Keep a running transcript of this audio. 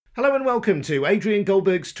Hello and welcome to Adrian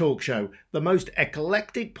Goldberg's Talk Show, the most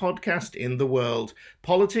eclectic podcast in the world.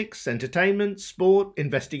 Politics, entertainment, sport,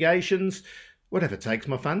 investigations, whatever takes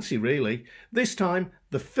my fancy, really. This time,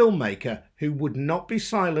 the filmmaker who would not be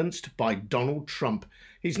silenced by Donald Trump.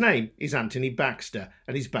 His name is Anthony Baxter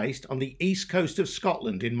and is based on the east coast of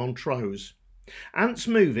Scotland in Montrose. Ant's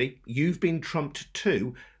movie, You've Been Trumped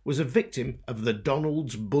Too, was a victim of the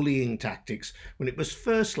Donald's bullying tactics when it was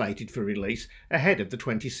first slated for release ahead of the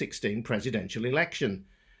 2016 presidential election.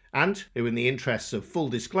 Ant, who in the interests of full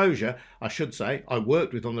disclosure, I should say I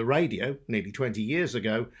worked with on the radio nearly 20 years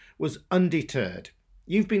ago, was undeterred.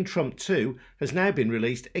 You've Been Trumped Too has now been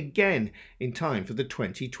released again in time for the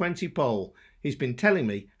 2020 poll. He's been telling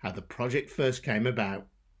me how the project first came about.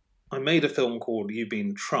 I made a film called You've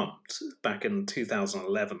Been Trumped back in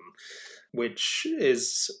 2011, which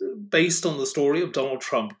is based on the story of Donald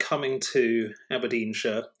Trump coming to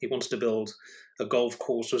Aberdeenshire. He wanted to build a golf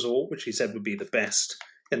course resort, which he said would be the best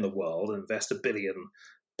in the world, and invest £1 billion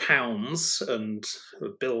and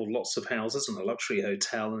build lots of houses and a luxury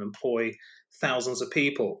hotel and employ thousands of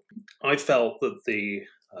people. I felt that the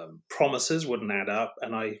promises wouldn't add up,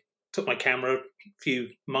 and I took my camera a few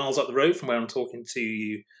miles up the road from where I'm talking to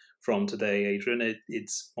you from today, Adrian.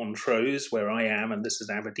 It's Montrose, where I am, and this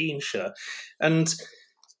is Aberdeenshire. And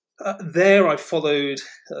there I followed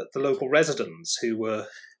the local residents who were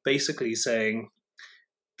basically saying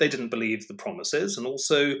they didn't believe the promises, and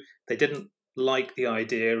also they didn't like the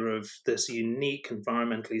idea of this unique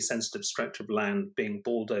environmentally sensitive stretch of land being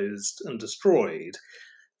bulldozed and destroyed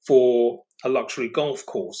for a luxury golf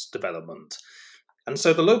course development. And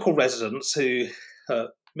so the local residents who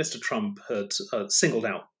Mr. Trump had singled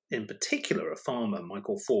out, in particular, a farmer,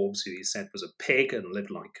 Michael Forbes, who he said was a pig and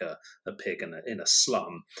lived like a pig in a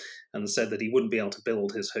slum, and said that he wouldn't be able to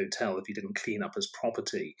build his hotel if he didn't clean up his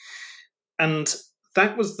property. And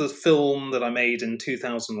that was the film that I made in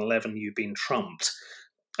 2011, You've Been Trumped.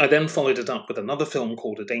 I then followed it up with another film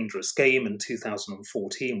called A Dangerous Game in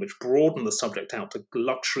 2014, which broadened the subject out to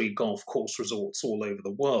luxury golf course resorts all over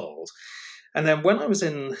the world. And then when I was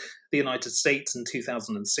in the United States in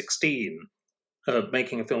 2016,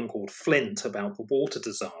 making a film called Flint about the water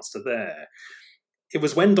disaster there, it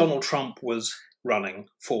was when Donald Trump was running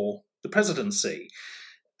for the presidency.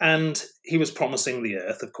 And he was promising the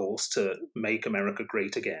earth, of course, to make America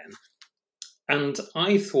great again. And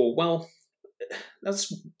I thought, well,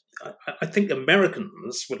 I think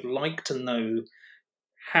Americans would like to know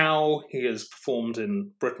how he has performed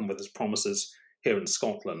in Britain with his promises here in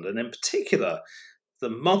Scotland. And in particular, the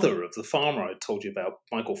mother of the farmer I told you about,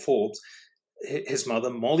 Michael Forbes, his mother,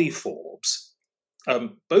 Molly Forbes,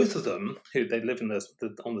 both of them, who they live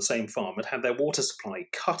on the same farm, had their water supply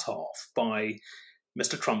cut off by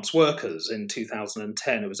Mr. Trump's workers in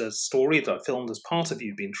 2010. It was a story that I filmed as part of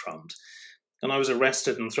You've Been Trumped, and I was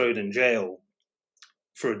arrested and thrown in jail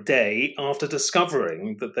for a day after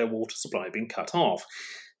discovering that their water supply had been cut off.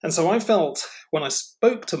 And so I felt, when I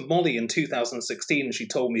spoke to Molly in 2016, she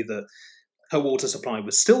told me that her water supply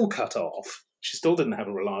was still cut off. She still didn't have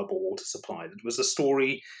a reliable water supply. It was a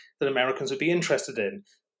story that Americans would be interested in,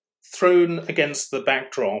 thrown against the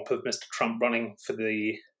backdrop of Mr. Trump running for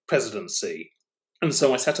the presidency. And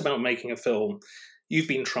so I set about making a film, You've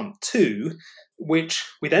Been Trumped Too, which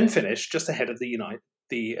we then finished just ahead of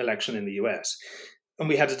the election in the US. And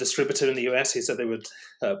we had a distributor in the US who said they would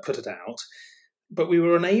put it out. But we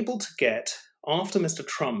were unable to get, after Mr.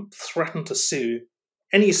 Trump threatened to sue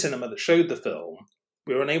any cinema that showed the film,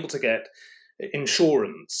 we were unable to get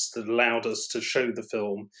insurance that allowed us to show the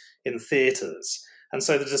film in theatres. And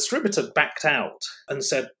so the distributor backed out and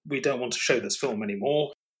said, we don't want to show this film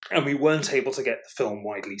anymore. And we weren't able to get the film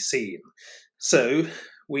widely seen. So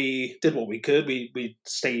we did what we could. We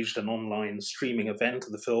staged an online streaming event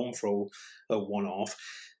of the film for a one-off,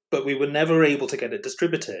 but we were never able to get it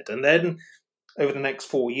distributed. And then over the next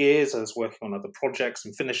 4 years, I was working on other projects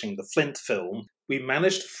and finishing the Flint film. We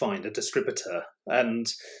managed to find a distributor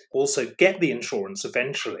and also get the insurance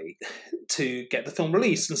eventually to get the film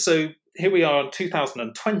released. And so here we are in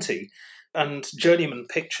 2020, and Journeyman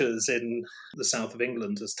Pictures in the south of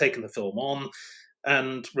England has taken the film on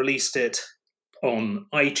and released it on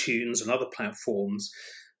iTunes and other platforms.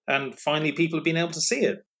 And finally, people have been able to see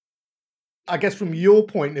it. I guess from your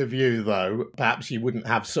point of view, though, perhaps you wouldn't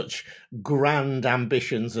have such grand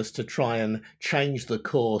ambitions as to try and change the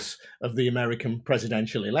course of the American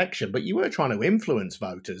presidential election, but you were trying to influence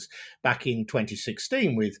voters back in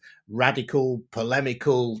 2016 with radical,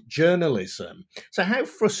 polemical journalism. So how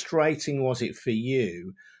frustrating was it for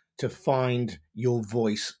you to find your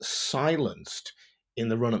voice silenced in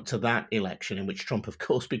the run-up to that election in which Trump, of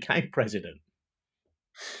course, became president?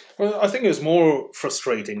 Well, I think it was more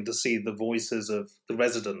frustrating to see the voices of the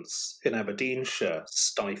residents in Aberdeenshire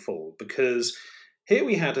stifled, because here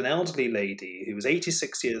we had an elderly lady who was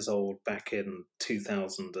 86 years old back in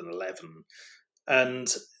 2011,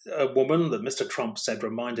 and a woman that Mr. Trump said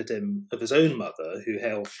reminded him of his own mother, who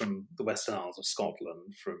hailed from the Western Isles of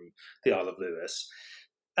Scotland, from the Isle of Lewis.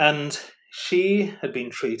 And she had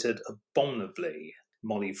been treated abominably,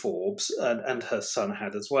 Molly Forbes, and her son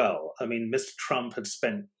had as well. I mean, Mr. Trump had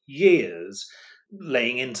spent years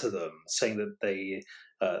laying into them, saying that they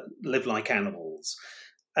live like animals.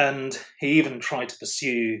 And he even tried to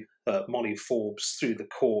pursue Molly Forbes through the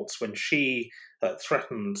courts when she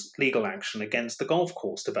threatened legal action against the golf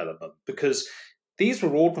course development, because these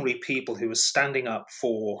were ordinary people who were standing up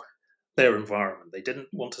for their environment. They didn't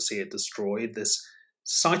want to see it destroyed. This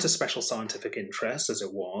site of special scientific interest, as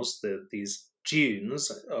it was, these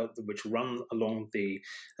dunes which run along the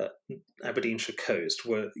Aberdeenshire coast,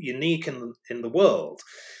 were unique in the world.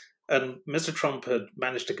 And Mr. Trump had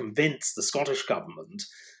managed to convince the Scottish government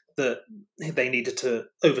that they needed to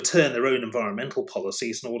overturn their own environmental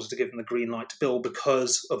policies in order to give them the green light to build,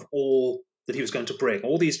 because of all that he was going to bring,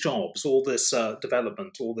 all these jobs, all this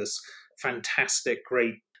development, all this fantastic,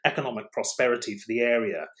 great economic prosperity for the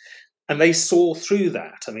area. And they saw through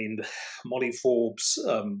that. I mean, Molly Forbes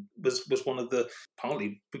was one of the,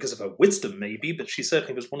 partly because of her wisdom maybe, but she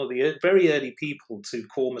certainly was one of the very early people to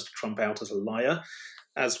call Mr. Trump out as a liar,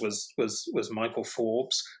 as was Michael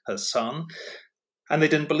Forbes, her son. And they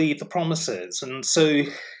didn't believe the promises. And so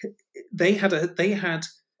they had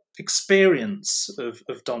experience of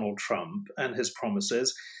Donald Trump and his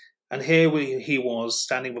promises. And here he was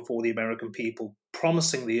standing before the American people,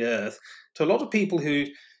 promising the earth to a lot of people who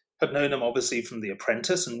had known him obviously from The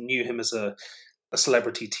Apprentice and knew him as a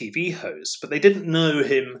celebrity TV host, but they didn't know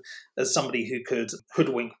him as somebody who could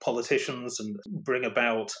hoodwink politicians and bring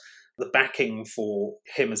about the backing for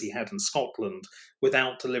him as he had in Scotland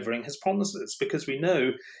without delivering his promises. Because we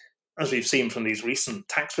know, as we've seen from these recent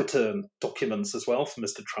tax return documents as well for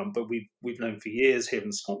Mr. Trump, but we've known for years here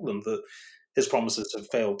in Scotland that his promises have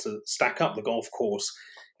failed to stack up. The golf course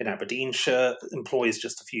in Aberdeenshire employs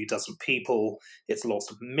just a few dozen people. It's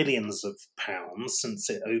lost millions of pounds since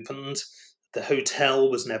it opened. The hotel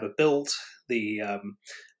was never built. The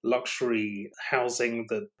luxury housing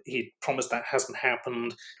that he promised, that hasn't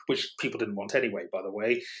happened, which people didn't want anyway, by the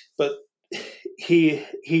way. But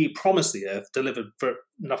he promised the earth, delivered for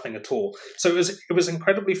nothing at all. So it was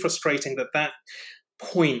incredibly frustrating that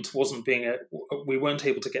point we weren't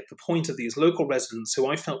able to get the point of these local residents, who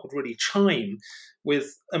I felt would really chime with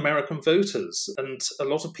American voters. And a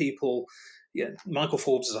lot of people, Michael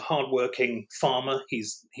Forbes is a hardworking farmer.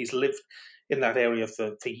 He's lived in that area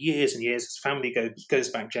for years and years. His family goes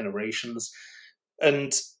back generations.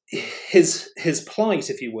 And his plight,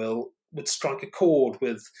 if you will, would strike a chord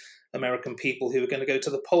with American people who were going to go to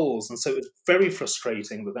the polls. And so it was very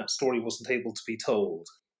frustrating that story wasn't able to be told.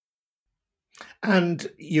 And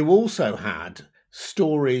you also had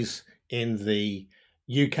stories in the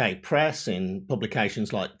UK press, in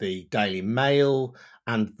publications like the Daily Mail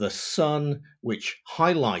and The Sun, which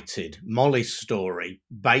highlighted Molly's story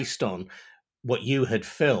based on what you had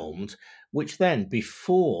filmed, which then,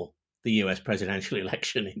 before the US presidential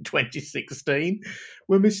election in 2016,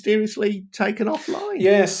 were mysteriously taken offline.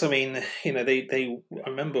 Yes, I mean, I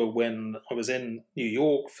remember when I was in New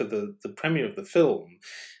York for the premiere of the film,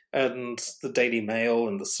 and the Daily Mail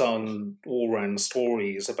and The Sun all ran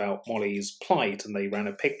stories about Molly's plight, and they ran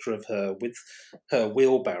a picture of her with her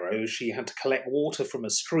wheelbarrow. She had to collect water from a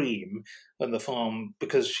stream on the farm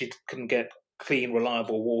because she couldn't get clean,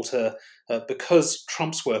 reliable water because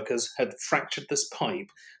Trump's workers had fractured this pipe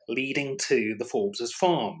leading to the Forbes'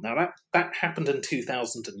 farm. Now, that happened in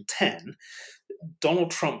 2010.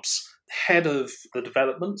 Donald Trump's head of the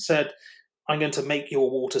development said, "I'm going to make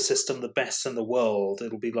your water system the best in the world.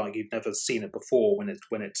 It'll be like you've never seen it before when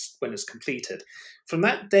it's completed." From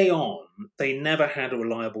that day on, they never had a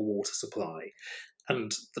reliable water supply.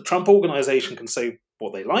 And the Trump organization can say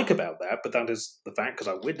what they like about that, but that is the fact, because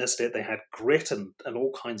I witnessed it. They had grit and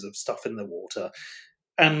all kinds of stuff in the water.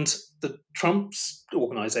 And the Trump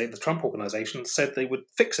organization said they would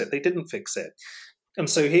fix it. They didn't fix it. And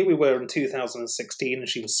so here we were in 2016, and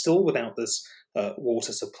she was still without this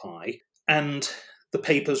water supply. And the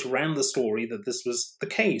papers ran the story that this was the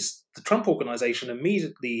case. The Trump organization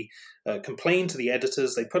immediately complained to the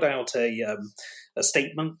editors. They put out a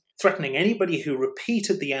statement threatening anybody who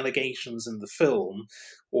repeated the allegations in the film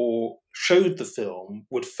or showed the film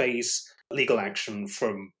would face legal action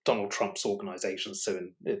from Donald Trump's organization. So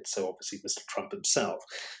obviously Mr. Trump himself.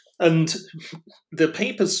 And the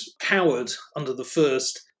papers cowered under the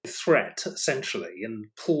first threat, essentially, and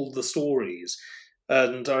pulled the stories.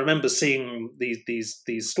 And I remember seeing these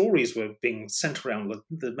stories were being sent around.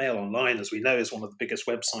 The Mail Online, as we know, is one of the biggest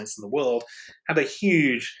websites in the world, had a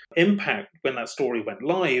huge impact when that story went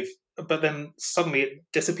live, but then suddenly it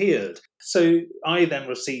disappeared. So I then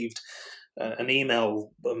received an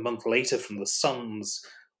email a month later from the Sun's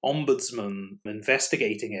ombudsman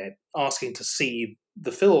investigating it, asking to see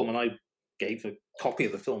the film, and I gave a copy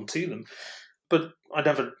of the film to them. But I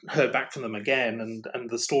never heard back from them again, and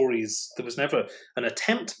the stories, there was never an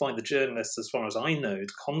attempt by the journalists, as far as I know,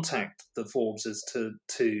 to contact the Forbeses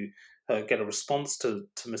to get a response to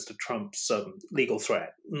Mr. Trump's legal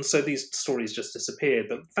threat. And so these stories just disappeared.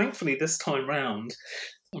 But thankfully, this time round,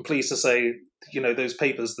 I'm pleased to say, those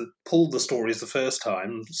papers that pulled the stories the first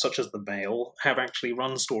time, such as the Mail, have actually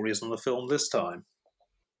run stories on the film this time.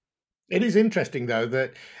 It is interesting, though,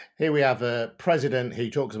 that here we have a president who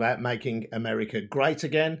talks about making America great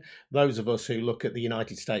again. Those of us who look at the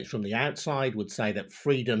United States from the outside would say that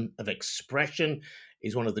freedom of expression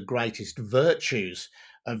is one of the greatest virtues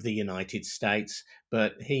of the United States,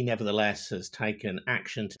 but he nevertheless has taken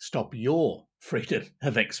action to stop your freedom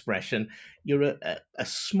of expression. You're a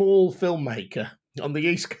small filmmaker on the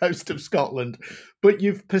east coast of Scotland, but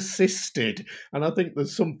you've persisted. And I think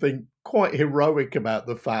there's something quite heroic about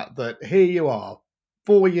the fact that here you are,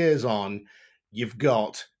 4 years on, you've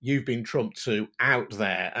been Trump 2 out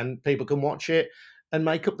there, and people can watch it and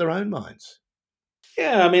make up their own minds.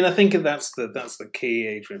 Yeah, I mean, I think that's the key,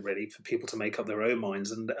 Adrian, really, for people to make up their own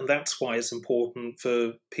minds, and that's why it's important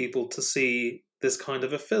for people to see this kind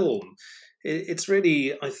of a film. It's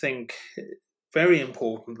really, I think, very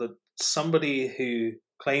important that somebody who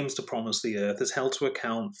claims to promise the earth is held to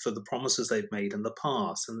account for the promises they've made in the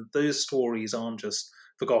past, and those stories aren't just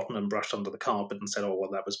forgotten and brushed under the carpet and said, oh, well,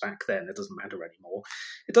 that was back then, it doesn't matter anymore.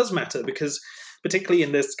 It does matter because, particularly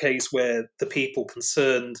in this case where the people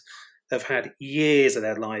concerned have had years of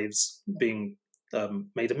their lives being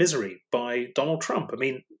made a misery by Donald Trump. I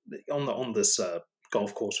mean, on this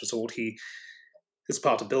golf course resort, as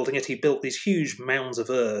part of building it, he built these huge mounds of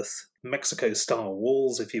earth, Mexico-style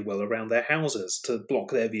walls, if you will, around their houses to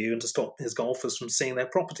block their view and to stop his golfers from seeing their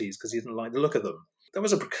properties because he didn't like the look of them. That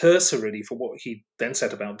was a precursor, really, for what he then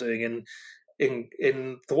set about doing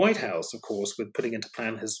in the White House, of course, with putting into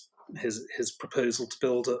plan his proposal to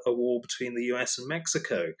build a wall between the US and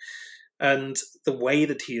Mexico. And the way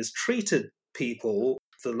that he has treated people,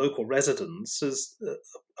 the local residents, is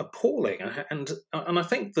appalling. And I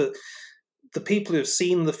think that the people who have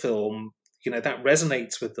seen the film, that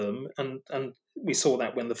resonates with them. And we saw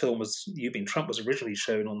that when the film You Being Trump was originally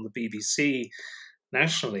shown on the BBC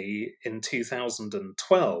nationally in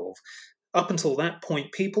 2012. Up until that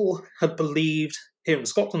point, people had believed, here in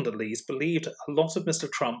Scotland at least, believed a lot of Mr.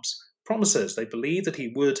 Trump's promises. They believed that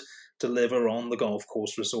he would deliver on the golf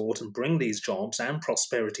course resort and bring these jobs and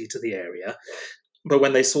prosperity to the area. But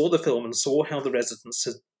when they saw the film and saw how the residents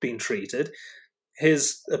had been treated,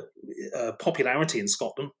 his popularity in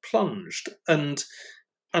Scotland plunged. And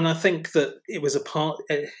I think that it was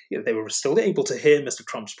they were still able to hear Mr.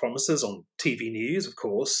 Trump's promises on TV news, of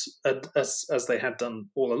course, as they had done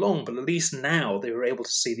all along, but at least now they were able to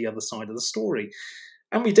see the other side of the story.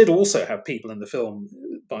 And we did also have people in the film,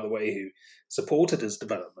 by the way, who supported his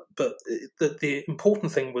development. But the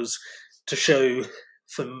important thing was to show,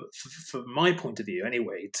 from my point of view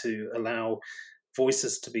anyway, to allow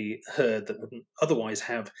voices to be heard that wouldn't otherwise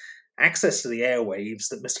have access to the airwaves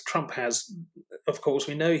that Mr. Trump has. Of course,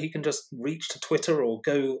 we know he can just reach to Twitter or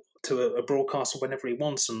go to a broadcaster whenever he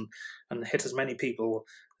wants and hit as many people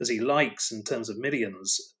as he likes in terms of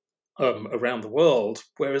millions around the world,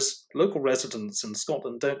 whereas local residents in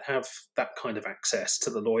Scotland don't have that kind of access to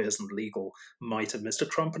the lawyers and legal might of Mr.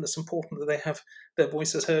 Trump, and it's important that they have their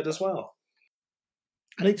voices heard as well.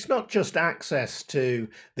 And it's not just access to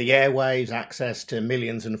the airwaves, access to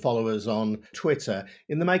millions and followers on Twitter.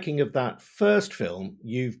 In the making of that first film,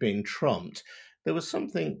 You've Been Trumped, there was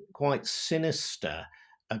something quite sinister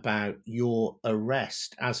about your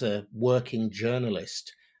arrest as a working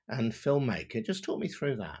journalist and filmmaker. Just talk me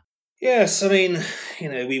through that. Yes, I mean,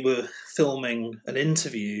 we were filming an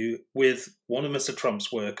interview with one of Mr.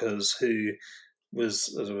 Trump's workers who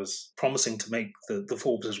was promising to make the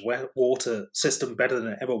Forbes' water system better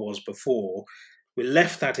than it ever was before. We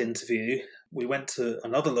left that interview. We went to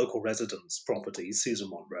another local resident's property, Susan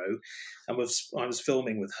Monroe, and I was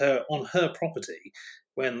filming with her on her property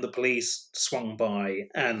when the police swung by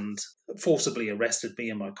and forcibly arrested me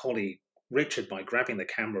and my colleague Richard by grabbing the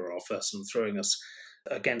camera off us and throwing us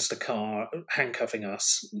against a car, handcuffing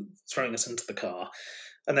us, throwing us into the car.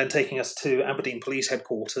 and then taking us to Aberdeen Police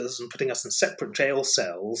Headquarters and putting us in separate jail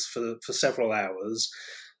cells for several hours,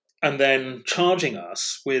 and then charging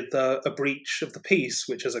us with a breach of the peace,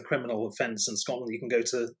 which is a criminal offence in Scotland you can go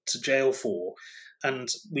to jail for. And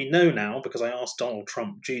we know now, because I asked Donald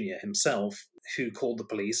Trump Jr. himself, who called the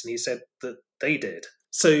police, and he said that they did.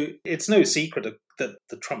 So it's no secret that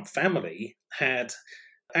the Trump family had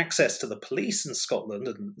access to the police in Scotland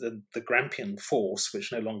and the Grampian Force,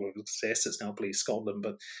 which no longer exists, it's now Police Scotland,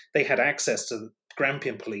 but they had access to the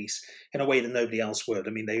Grampian Police in a way that nobody else would.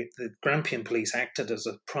 I mean, the Grampian Police acted as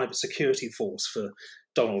a private security force for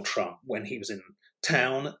Donald Trump when he was in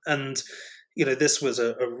town. And, this was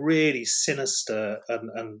a really sinister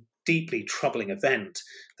and deeply troubling event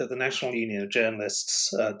that the National Union of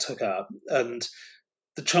Journalists took up. And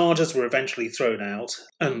the charges were eventually thrown out,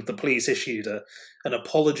 and the police issued an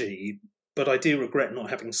apology. But I do regret not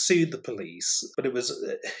having sued the police. But it was,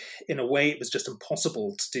 in a way, it was just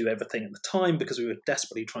impossible to do everything at the time because we were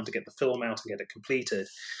desperately trying to get the film out and get it completed.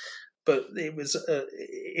 But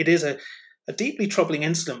it is a deeply troubling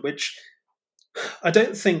incident, which I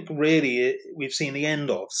don't think really we've seen the end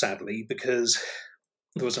of, sadly, because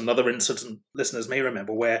there was another incident, listeners may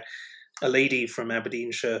remember, where a lady from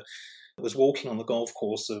Aberdeenshire was walking on the golf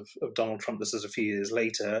course of Donald Trump. This is a few years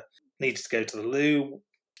later, needed to go to the loo,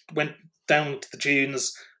 went down to the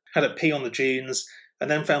dunes, had a pee on the dunes, and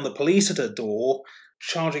then found the police at her door,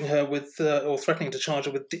 charging her with, or threatening to charge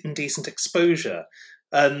her with indecent exposure.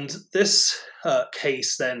 And this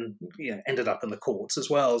case then ended up in the courts as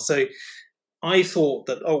well. So I thought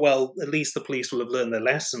that, at least the police will have learned their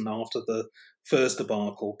lesson after the first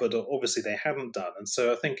debacle, but obviously they haven't done. And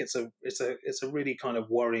so I think it's a really kind of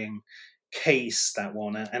worrying case, that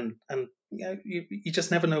one, and you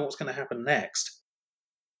just never know what's going to happen next.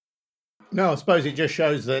 No, I suppose it just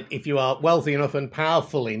shows that if you are wealthy enough and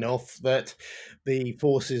powerful enough, that the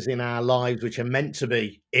forces in our lives which are meant to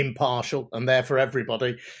be impartial and there for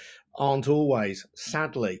everybody aren't always,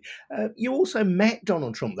 sadly. You also met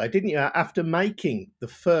Donald Trump, though, didn't you? After making the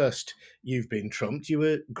first You've Been Trumped, you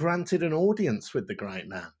were granted an audience with the great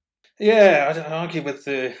man. Yeah, I don't argue with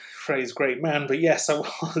the phrase great man, but yes, I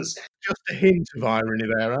was. Just a hint of irony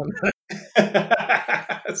there,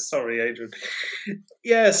 Sorry, Adrian.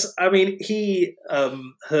 Yes, I mean, he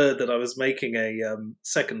heard that I was making a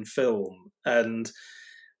second film, and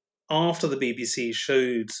after the BBC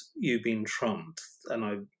showed You've Been Trumped, and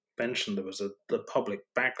I mentioned there was the public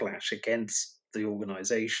backlash against the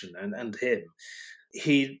organisation and him,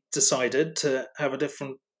 he decided to have a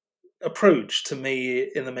different approach to me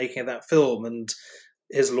in the making of that film. And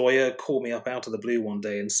his lawyer called me up out of the blue one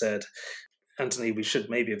day and said, Anthony, we should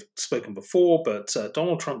maybe have spoken before, but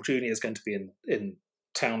Donald Trump Jr. is going to be in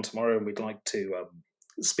town tomorrow, and we'd like to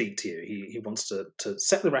speak to you. He wants to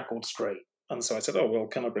set the record straight. And so I said, oh, well,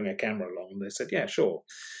 can I bring a camera along? And they said, yeah, sure.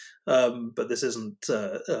 But this isn't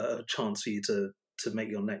a chance for you to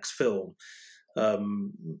make your next film.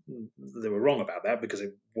 They were wrong about that because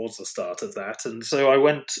it was the start of that. And so I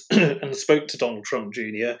went and spoke to Donald Trump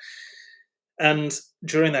Jr., and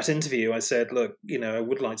during that interview, I said, look, I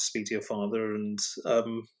would like to speak to your father. And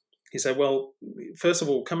he said, well, first of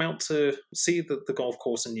all, come out to see the golf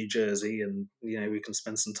course in New Jersey, and, we can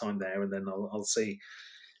spend some time there, and then I'll see.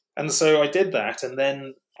 And so I did that. And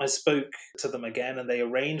then I spoke to them again, and they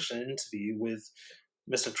arranged an interview with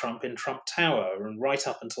Mr. Trump in Trump Tower. And right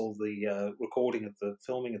up until the recording of the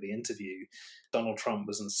filming of the interview, Donald Trump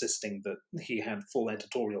was insisting that he had full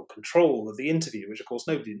editorial control of the interview, which of course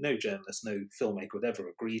no journalist, no filmmaker would ever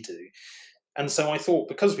agree to. And so I thought,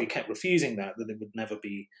 because we kept refusing that it would never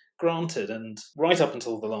be granted. And right up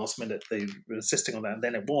until the last minute, they were insisting on that. And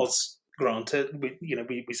then it was granted.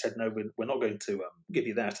 We said, no, we're not going to give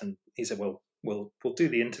you that. And he said, well, we'll do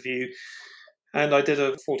the interview. And I did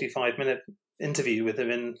a 45-minute interview with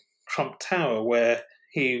him in Trump Tower, where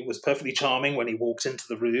he was perfectly charming when he walked into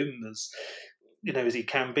the room, as he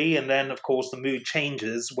can be. And then, of course, the mood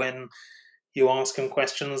changes when you ask him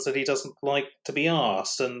questions that he doesn't like to be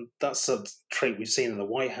asked. And that's a trait we've seen in the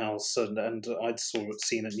White House, and I'd sort of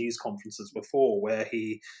seen at news conferences before, where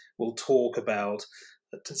he will talk about,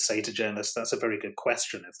 to say to journalists, that's a very good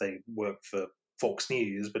question if they work for Fox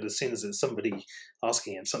News, but as soon as it's somebody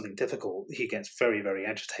asking him something difficult, he gets very, very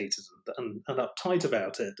agitated and uptight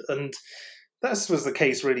about it. And that was the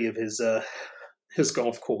case, really, of his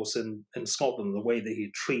golf course in Scotland, the way that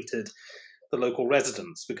he treated the local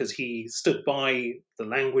residents, because he stood by the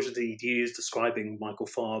language that he'd used describing Michael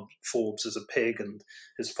Forbes as a pig and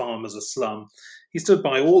his farm as a slum. He stood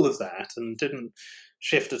by all of that and didn't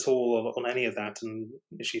shift at all on any of that, and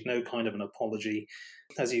issued no kind of an apology,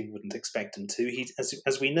 as you wouldn't expect him to. He,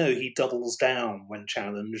 as we know, he doubles down when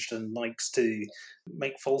challenged and likes to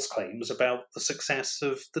make false claims about the success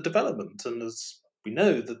of the development. And as we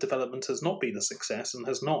know, the development has not been a success and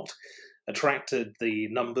has not attracted the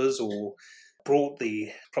numbers or brought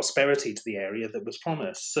the prosperity to the area that was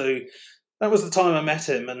promised. So that was the time I met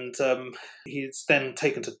him, and he's then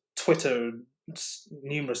taken to Twitter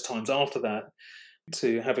numerous times after that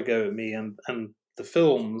to have a go at me and the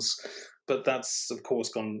films, but that's of course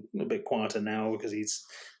gone a bit quieter now because he's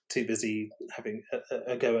too busy having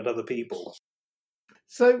a go at other people.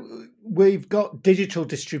 So we've got digital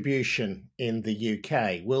distribution in the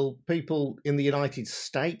UK. Will people in the United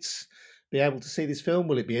States be able to see this film?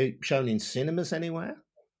 Will it be shown in cinemas anywhere?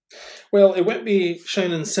 Well, it won't be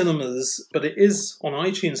shown in cinemas, but it is on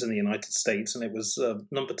iTunes in the United States, and it was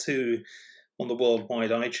number 2 on the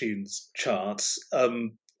worldwide iTunes charts.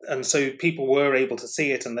 And so people were able to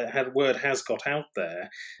see it, and the word has got out there,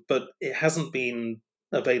 but it hasn't been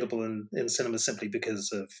available in cinemas simply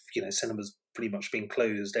because of, cinemas pretty much being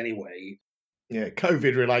closed anyway. Yeah,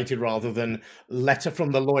 COVID related rather than letter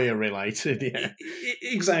from the lawyer related. Yeah,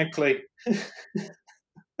 exactly.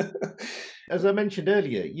 As I mentioned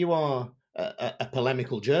earlier, you are a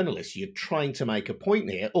polemical journalist. You're trying to make a point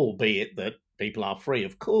here, albeit that people are free,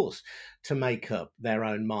 of course, to make up their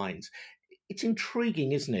own minds. It's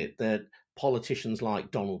intriguing, isn't it, that politicians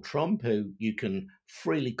like Donald Trump, who you can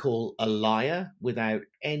freely call a liar without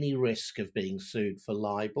any risk of being sued for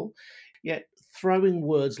libel, yet throwing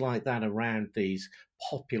words like that around these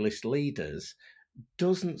populist leaders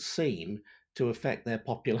doesn't seem to affect their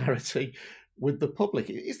popularity with the public.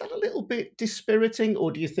 Is that a little bit dispiriting,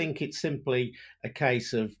 or do you think it's simply a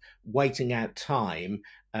case of waiting out time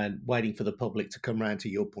and waiting for the public to come round to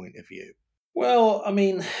your point of view? Well, I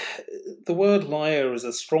mean, the word liar is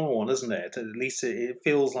a strong one, isn't it? At least it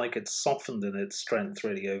feels like it's softened in its strength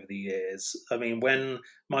really over the years. I mean, when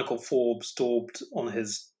Michael Forbes daubed on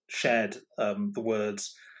his shed the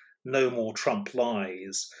words, "No more Trump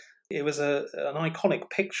lies," it was an iconic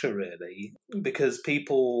picture, really, because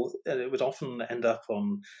people, it would often end up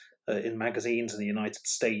on in magazines in the United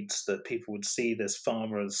States that people would see this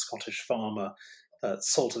farmer, a Scottish farmer,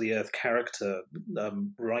 salt of the earth character,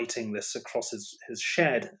 writing this across his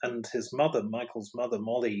shed, and his mother, Michael's mother,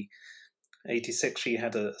 Molly, 86, she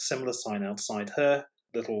had a similar sign outside her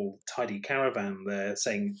little tidy caravan there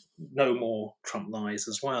saying "No more Trump lies"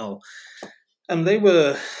 as well. And they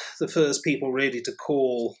were the first people really to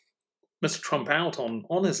call Mr. Trump out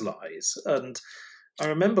on his lies. And I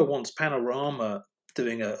remember once Panorama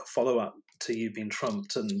doing a follow-up to You've Been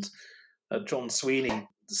Trumped, and John Sweeney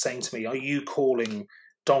saying to me, "Are you calling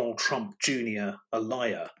Donald Trump Jr. a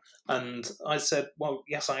liar?" And I said, "Well,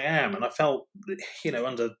 yes, I am." And I felt,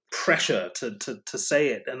 under pressure to say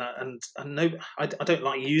it. And I know I don't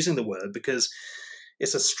like using the word because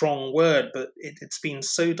it's a strong word, but it's been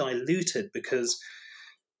so diluted because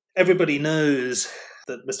everybody knows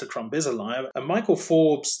that Mr. Trump is a liar. And Michael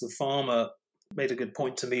Forbes, the farmer, made a good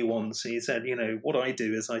point to me once. He said, what I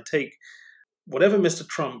do is I take whatever Mr.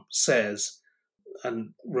 Trump says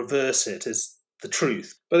and reverse it is the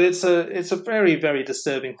truth. But it's a very, very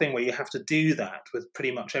disturbing thing where you have to do that with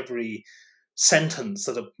pretty much every sentence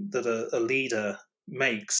that a leader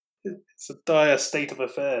makes. It's a dire state of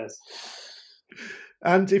affairs.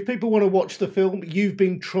 And if people want to watch the film, You've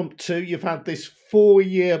Been Trumped too. You've had this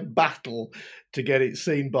 4-year battle to get it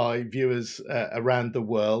seen by viewers around the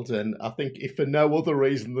world. And I think if for no other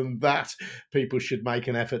reason than that, people should make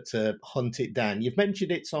an effort to hunt it down. You've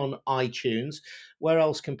mentioned it's on iTunes. Where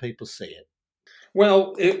else can people see it?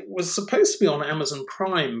 Well, it was supposed to be on Amazon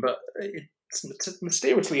Prime, but it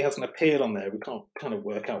mysteriously hasn't appeared on there. We can't kind of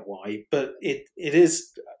work out why. But it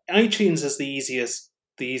is, iTunes is the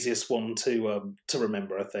easiest one to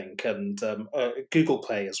remember, I think, and Google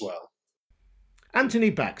Play as well. Anthony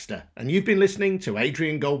Baxter, and you've been listening to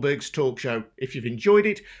Adrian Goldberg's talk show. If you've enjoyed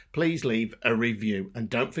it, please leave a review and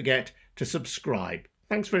don't forget to subscribe.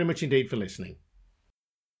 Thanks very much indeed for listening.